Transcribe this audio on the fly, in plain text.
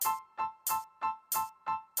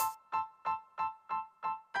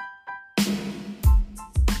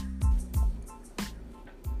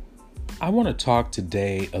I want to talk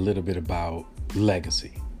today a little bit about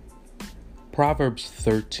legacy. Proverbs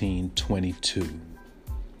 13:22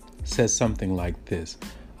 says something like this: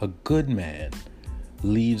 a good man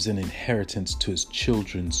leaves an inheritance to his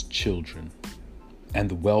children's children, and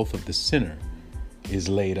the wealth of the sinner is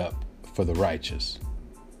laid up for the righteous.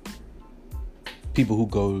 People who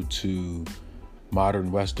go to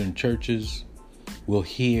modern Western churches will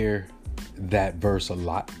hear that verse a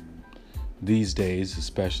lot these days,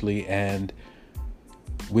 especially, and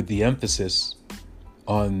with the emphasis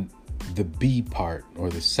on the B part, or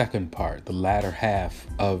the second part, the latter half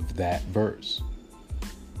of that verse,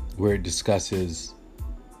 where it discusses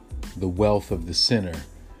the wealth of the sinner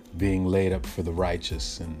being laid up for the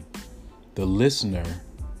righteous. And the listener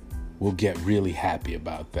will get really happy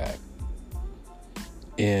about that.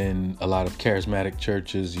 In a lot of charismatic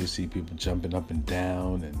churches, you see people jumping up and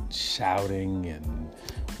down and shouting and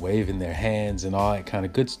waving their hands and all that kind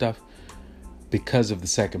of good stuff because of the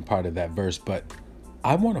second part of that verse. But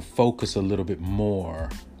I want to focus a little bit more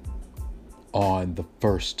on the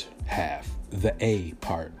first half, the A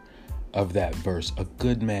part of that verse. A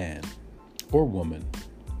good man or woman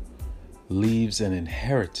leaves an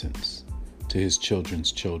inheritance to his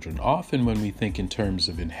children's children. Often when we think in terms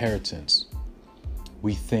of inheritance,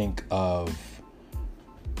 we think of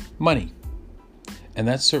money. And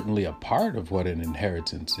that's certainly a part of what an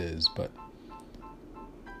inheritance is. But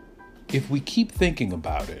if we keep thinking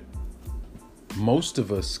about it, most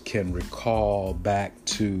of us can recall back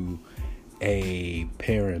to a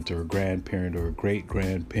parent or a grandparent or a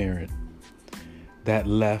great-grandparent that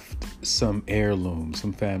left some heirloom,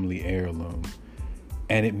 some family heirloom.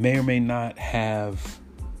 And it may or may not have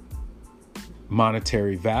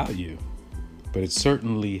monetary value, but it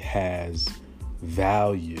certainly has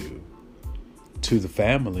value to the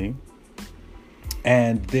family.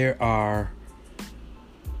 And there are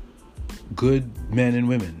good men and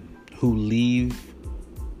women who leave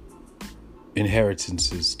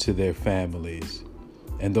inheritances to their families.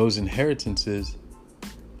 And those inheritances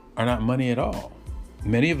are not money at all.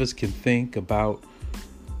 Many of us can think about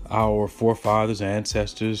our forefathers,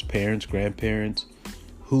 ancestors, parents, grandparents,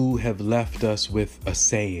 who have left us with a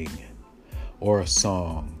saying, or a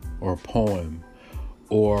song, or a poem,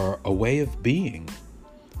 or a way of being,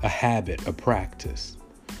 a habit, a practice.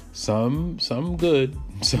 Some good,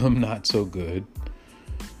 some not so good.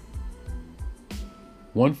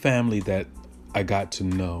 One family that I got to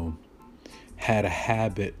know had a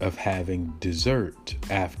habit of having dessert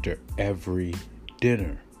after every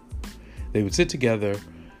dinner. They would sit together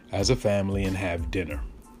as a family and have dinner.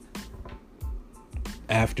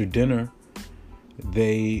 After dinner,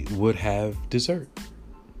 they would have dessert.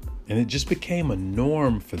 And it just became a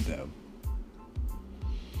norm for them.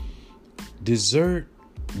 Dessert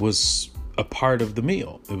was a part of the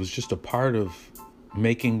meal. It was just a part of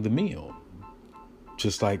making the meal.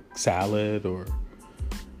 Just like salad or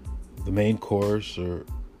the main course or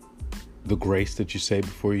the grace that you say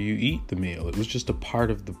before you eat the meal. It was just a part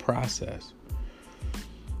of the process.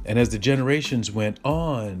 And as the generations went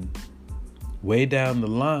on, way down the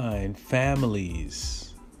line,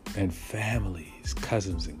 families and families,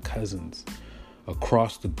 cousins and cousins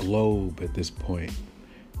across the globe at this point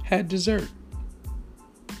had dessert.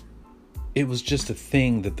 It was just a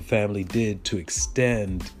thing that the family did to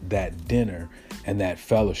extend that dinner and that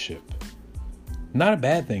fellowship. Not a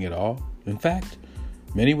bad thing at all. In fact,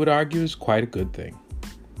 many would argue it's quite a good thing,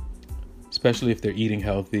 especially if they're eating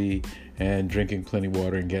healthy and drinking plenty of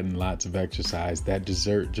water and getting lots of exercise. That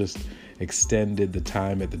dessert just extended the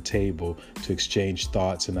time at the table to exchange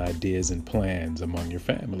thoughts and ideas and plans among your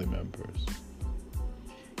family members.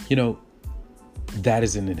 You know, that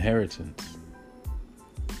is an inheritance.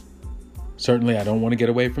 Certainly, I don't want to get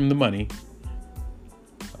away from the money.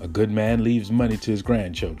 A good man leaves money to his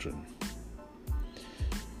grandchildren.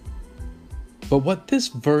 But what this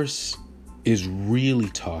verse is really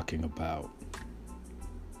talking about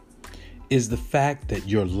is the fact that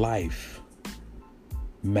your life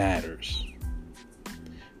matters.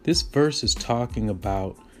 This verse is talking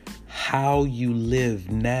about how you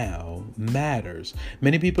live now matters.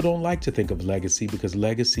 Many people don't like to think of legacy because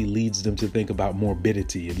legacy leads them to think about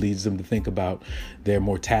morbidity. It leads them to think about their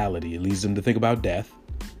mortality. It leads them to think about death.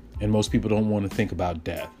 And most people don't want to think about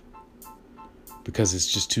death because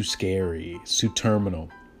it's just too scary. It's too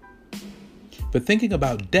terminal. But thinking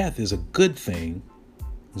about death is a good thing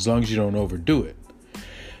as long as you don't overdo it.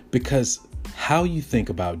 Because how you think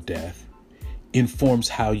about death informs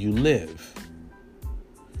how you live.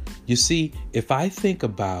 You see, if I think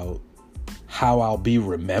about how I'll be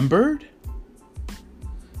remembered,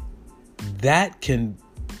 that can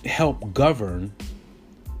help govern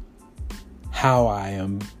how I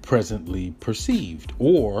am presently perceived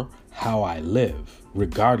or how I live,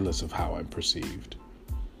 regardless of how I'm perceived.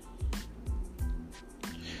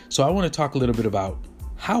 So I want to talk a little bit about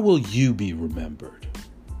how will you be remembered?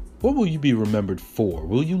 What will you be remembered for?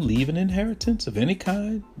 Will you leave an inheritance of any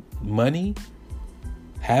kind? Money,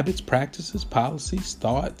 habits, practices, policies,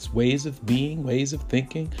 thoughts, ways of being, ways of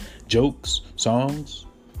thinking, jokes, songs,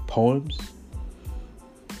 poems?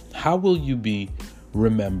 How will you be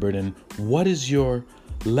remembered, and what is your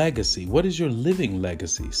legacy? What is your living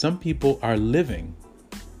legacy? Some people are living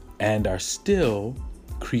and are still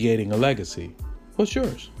creating a legacy. What's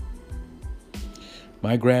yours?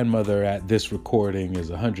 My grandmother at this recording is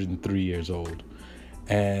 103 years old,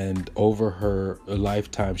 and over her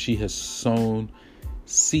lifetime, she has sown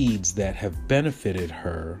seeds that have benefited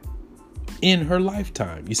her in her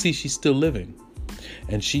lifetime. You see, she's still living,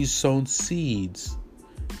 and she's sown seeds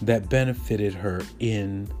that benefited her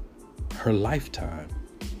in her lifetime.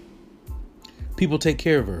 People take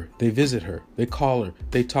care of her. They visit her. They call her.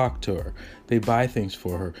 They talk to her. They buy things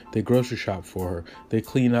for her. They grocery shop for her. They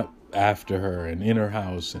clean up after her and in her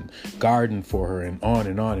house and garden for her and on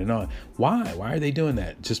and on and on. Why? Why are they doing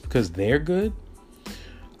that? Just because they're good?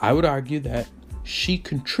 I would argue that she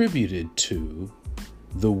contributed to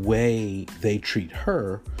the way they treat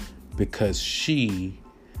her because she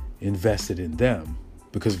invested in them,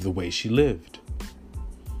 because of the way she lived.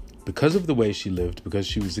 Because of the way she lived, because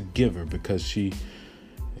she was a giver, because she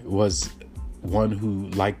was one who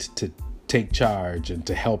liked to take charge and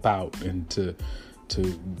to help out and to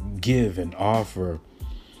give and offer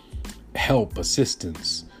help,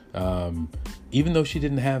 assistance. Even though she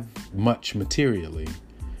didn't have much materially,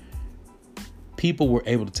 people were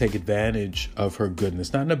able to take advantage of her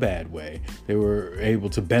goodness, not in a bad way. They were able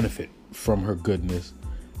to benefit from her goodness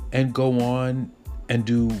and go on and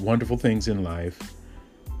do wonderful things in life,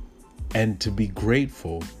 and to be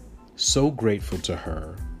grateful, so grateful to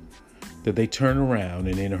her that they turn around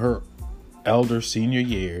and in her senior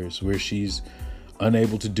years, where she's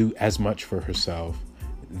unable to do as much for herself,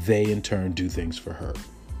 they in turn do things for her.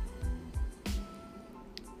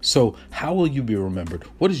 So how will you be remembered?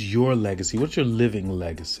 What is your legacy? What's your living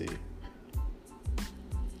legacy?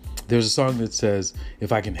 There's a song that says,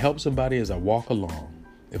 if I can help somebody as I walk along,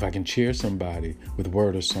 if I can cheer somebody with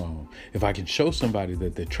word or song, if I can show somebody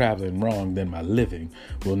that they're traveling wrong, then my living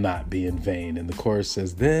will not be in vain. And the chorus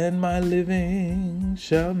says, then my living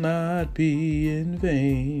shall not be in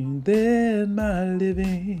vain. Then my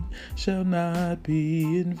living shall not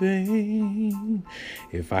be in vain.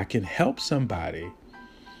 If I can help somebody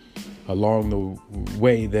along the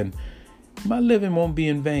way, then my living won't be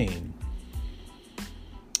in vain.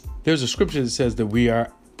 There's a scripture that says that we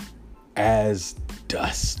are as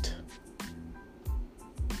dust.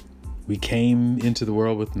 We came into the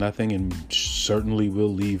world with nothing and certainly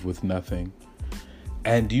will leave with nothing.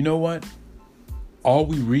 And do you know what? All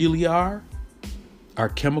we really are, our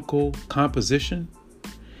chemical composition,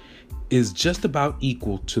 is just about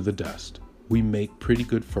equal to the dust. We make pretty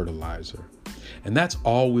good fertilizer. And that's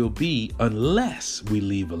all we'll be unless we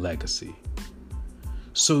leave a legacy.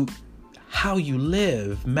 So how you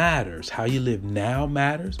live matters. How you live now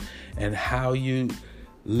matters. And how you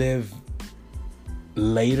live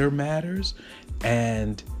later matters.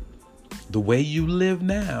 And the way you live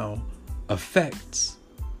now affects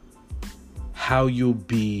how you'll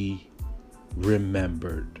be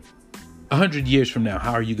remembered. 100 years from now,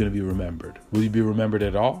 how are you going to be remembered? Will you be remembered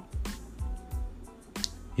at all?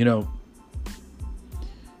 You know,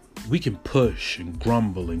 we can push and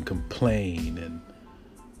grumble and complain and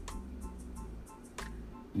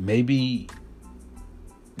maybe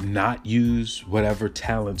not use whatever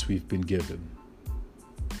talents we've been given.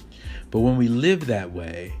 But when we live that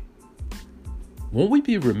way, won't we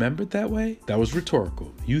be remembered that way? That was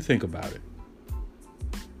rhetorical. You think about it.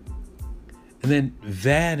 And then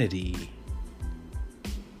vanity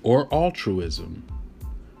or altruism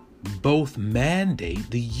both mandate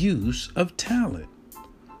the use of talent.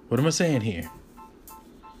 What am I saying here?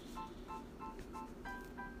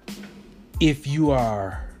 If you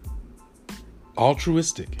are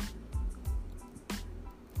altruistic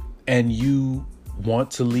and you want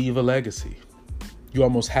to leave a legacy, you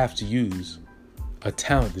almost have to use a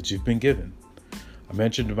talent that you've been given. I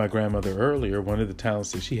mentioned to my grandmother earlier, one of the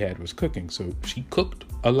talents that she had was cooking. So she cooked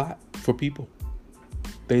a lot for people.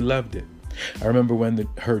 They loved it. I remember when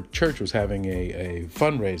her church was having a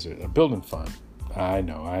fundraiser, a building fund. I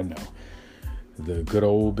know. The good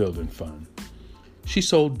old building fund. She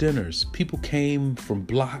sold dinners. People came from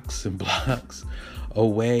blocks and blocks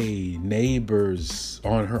away. Neighbors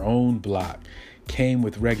on her own block came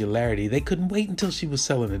with regularity. They couldn't wait until she was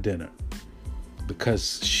selling a dinner.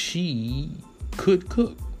 because she could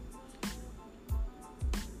cook.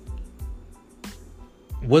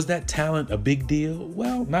 Was that talent a big deal?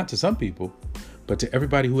 Well, not to some people, but to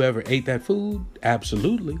everybody who ever ate that food,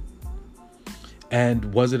 absolutely.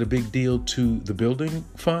 And was it a big deal to the building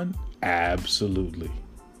fund? Absolutely.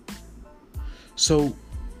 So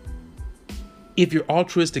if you're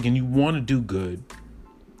altruistic and you want to do good,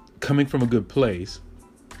 coming from a good place,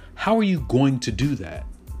 how are you going to do that?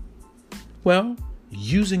 Well,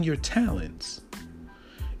 using your talents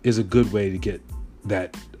is a good way to get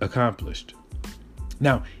that accomplished.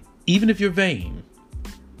 Now, even if you're vain,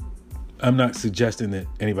 I'm not suggesting that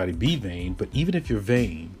anybody be vain, but even if you're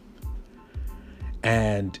vain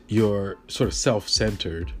and you're sort of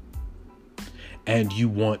self-centered and you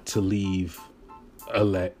want to leave a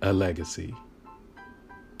legacy,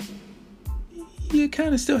 you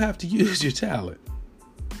kind of still have to use your talent.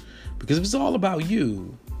 Because if it's all about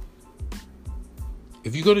you,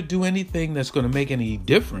 if you're going to do anything that's going to make any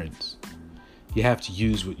difference, you have to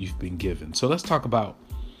use what you've been given. So let's talk about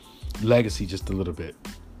legacy just a little bit.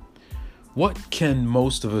 What can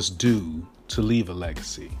most of us do to leave a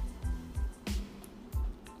legacy?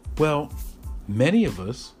 Well, many of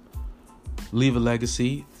us leave a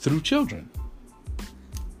legacy through children.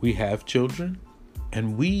 We have children,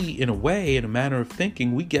 and we, in a way, in a manner of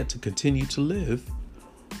thinking, we get to continue to live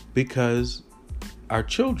because our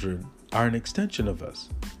children are an extension of us.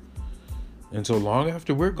 And so long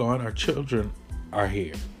after we're gone, our children are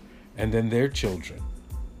here. And then their children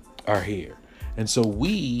are here. And so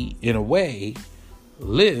we, in a way,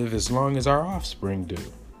 live as long as our offspring do.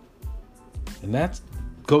 And that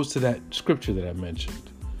goes to that scripture that I mentioned.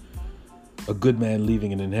 A good man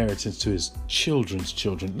leaving an inheritance to his children's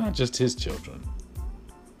children, not just his children,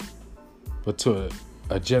 but to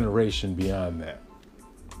a generation beyond that.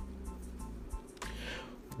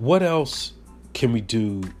 What else can we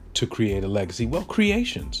do to create a legacy? Well,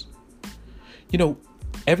 creations. You know,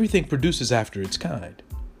 everything produces after its kind.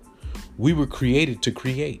 We were created to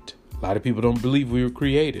create. A lot of people don't believe we were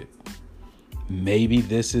created. Maybe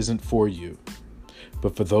this isn't for you.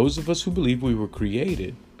 But for those of us who believe we were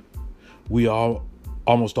created, we all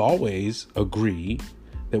almost always agree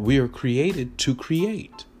that we are created to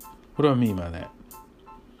create. What do I mean by that?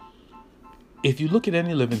 If you look at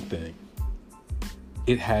any living thing,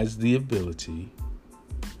 it has the ability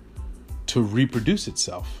to reproduce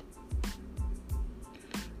itself.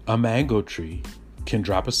 A mango tree can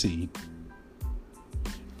drop a seed,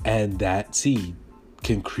 and that seed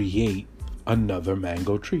can create another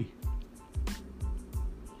mango tree.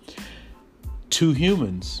 Two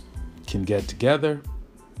humans can get together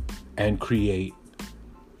and create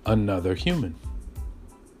another human,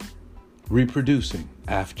 reproducing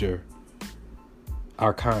after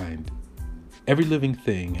our kind. Every living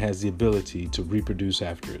thing has the ability to reproduce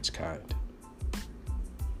after its kind.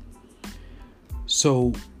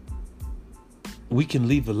 So we can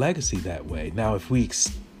leave a legacy that way. Now, if we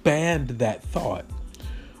expand that thought,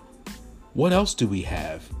 what else do we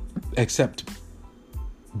have except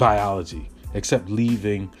biology, except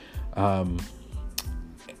leaving a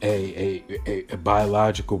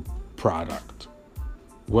biological product?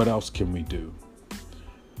 What else can we do?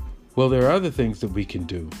 Well, there are other things that we can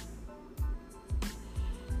do.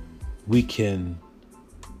 We can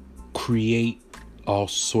create all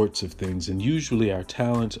sorts of things, and usually our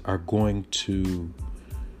talents are going to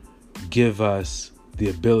give us the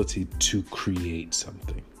ability to create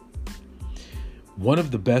something. One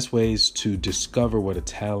of the best ways to discover what a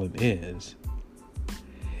talent is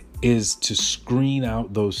to screen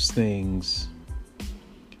out those things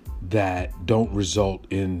that don't result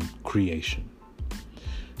in creation.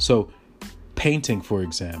 So painting, for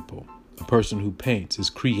example, a person who paints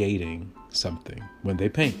is creating something when they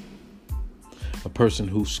paint. A person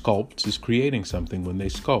who sculpts is creating something when they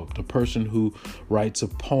sculpt. A person who writes a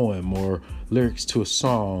poem or lyrics to a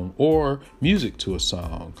song or music to a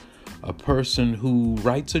song. A person who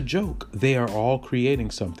writes a joke, they are all creating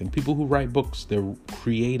something. People who write books, they're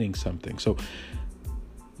creating something. So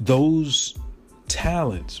those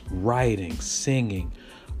talents, writing, singing,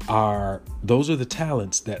 those are the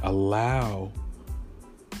talents that allow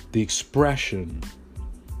the expression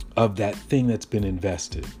of that thing that's been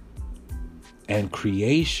invested. And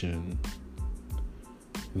creation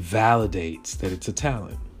validates that it's a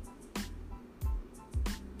talent.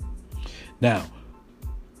 Now,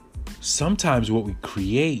 sometimes what we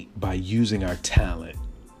create by using our talent,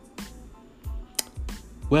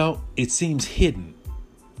 well, it seems hidden.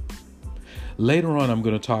 Later on, I'm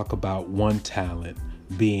going to talk about one talent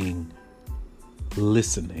being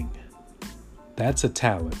listening. That's a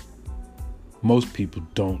talent most people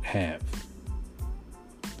don't have.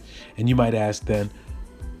 And you might ask then,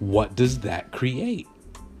 what does that create?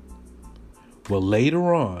 Well,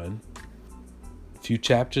 later on, a few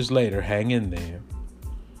chapters later, hang in there,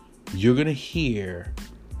 you're going to hear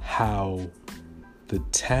how the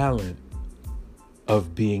talent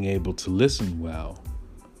of being able to listen well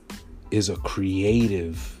is a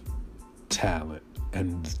creative talent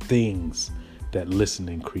and things that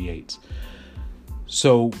listening creates.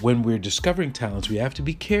 So when we're discovering talents, we have to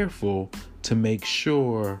be careful to make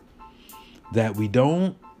sure that we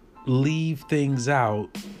don't leave things out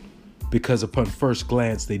because upon first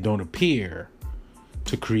glance they don't appear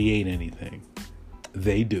to create anything.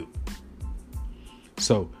 They do.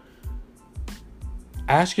 So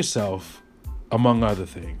ask yourself, among other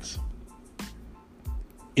things,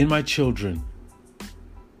 in my children,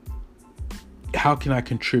 how can I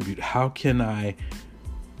contribute? How can I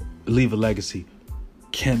leave a legacy?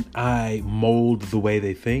 Can I mold the way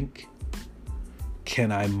they think?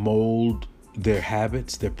 Can I mold their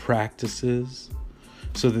habits, their practices,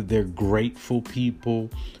 so that they're grateful people,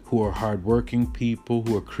 who are hardworking people,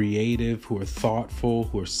 who are creative, who are thoughtful,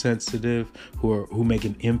 who are sensitive, who make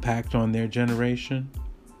an impact on their generation?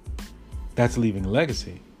 That's leaving a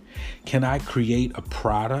legacy. Can I create a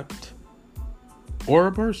product or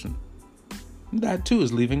a person? That too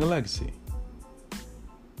is leaving a legacy.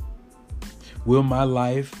 Will my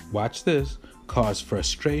life, watch this, cause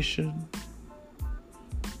frustration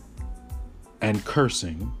and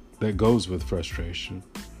cursing that goes with frustration?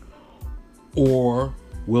 Or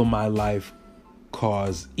will my life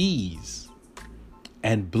cause ease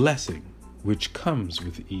and blessing, which comes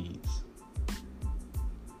with ease?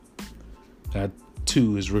 That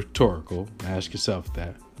too is rhetorical. Ask yourself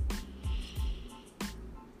that.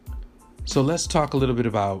 So let's talk a little bit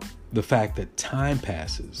about the fact that time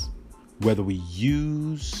passes, whether we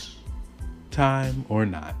use time or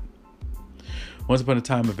not. Once upon a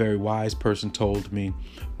time, a very wise person told me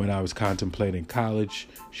when I was contemplating college,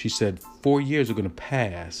 she said, 4 years are going to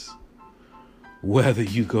pass whether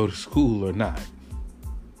you go to school or not.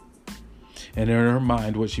 And in her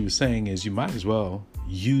mind, what she was saying is you might as well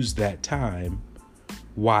use that time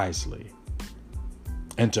wisely.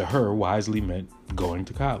 And to her, wisely meant going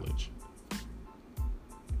to college.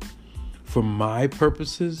 For my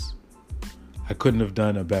purposes, I couldn't have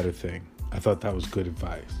done a better thing. I thought that was good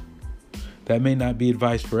advice. That may not be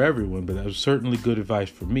advice for everyone, but that was certainly good advice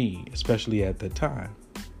for me, especially at the time.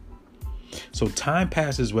 So time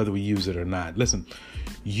passes whether we use it or not. Listen,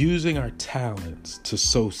 using our talents to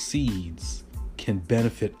sow seeds can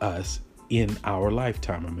benefit us in our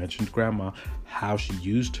lifetime. I mentioned Grandma, how she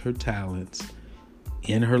used her talents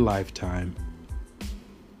in her lifetime.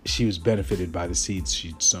 She was benefited by the seeds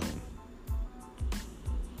she'd sown.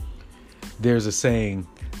 There's a saying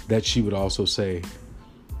that she would also say,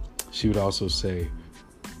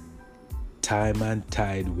 time and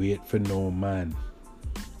tide wait for no man.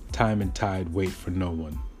 Time and tide wait for no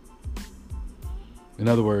one. In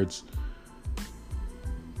other words,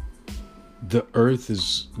 the earth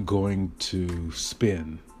is going to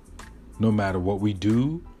spin no matter what we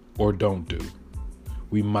do or don't do.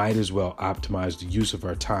 We might as well optimize the use of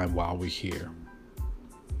our time while we're here.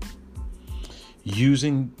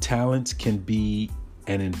 Using talents can be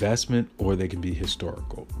an investment or they can be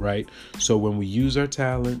historical, right? So when we use our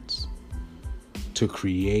talents to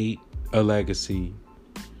create a legacy,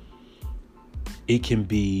 it can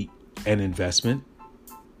be an investment.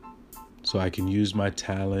 So I can use my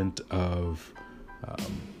talent of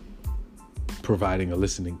providing a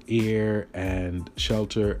listening ear and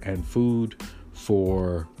shelter and food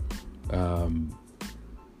for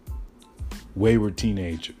wayward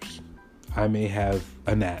teenagers. I may have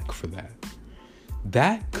a knack for that.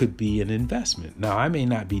 That could be an investment. Now, I may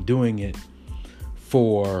not be doing it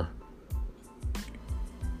for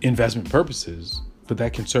investment purposes, but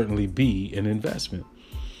that can certainly be an investment.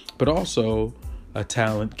 But also, a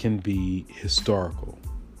talent can be historical.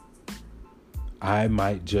 I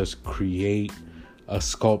might just create a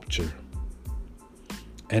sculpture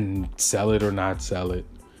and sell it or not sell it.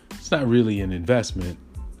 It's not really an investment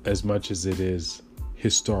as much as it is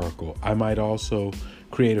historical. I might also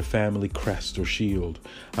create a family crest or shield.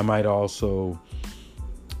 I might also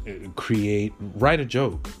write a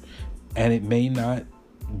joke, and it may not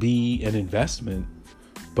be an investment,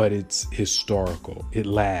 but it's historical. It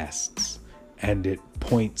lasts, and it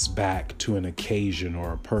points back to an occasion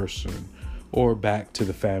or a person, or back to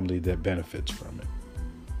the family that benefits from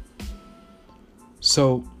it.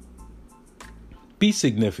 So, be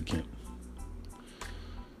significant.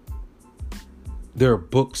 There are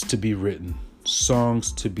books to be written,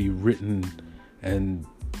 songs to be written and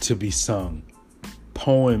to be sung,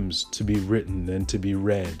 poems to be written and to be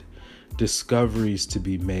read, discoveries to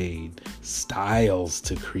be made, styles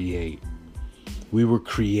to create. We were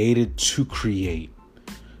created to create.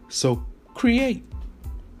 So create.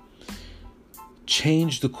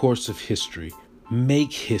 Change the course of history.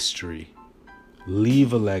 Make history.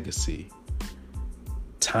 Leave a legacy.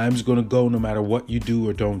 Time's going to go no matter what you do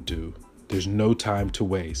or don't do. There's no time to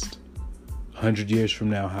waste. 100 years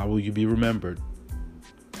from now, how will you be remembered?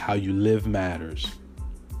 How you live matters.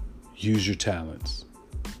 Use your talents.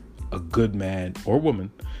 A good man or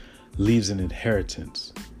woman leaves an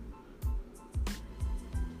inheritance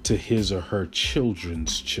to his or her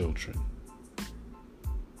children's children.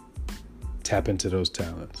 Tap into those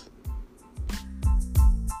talents.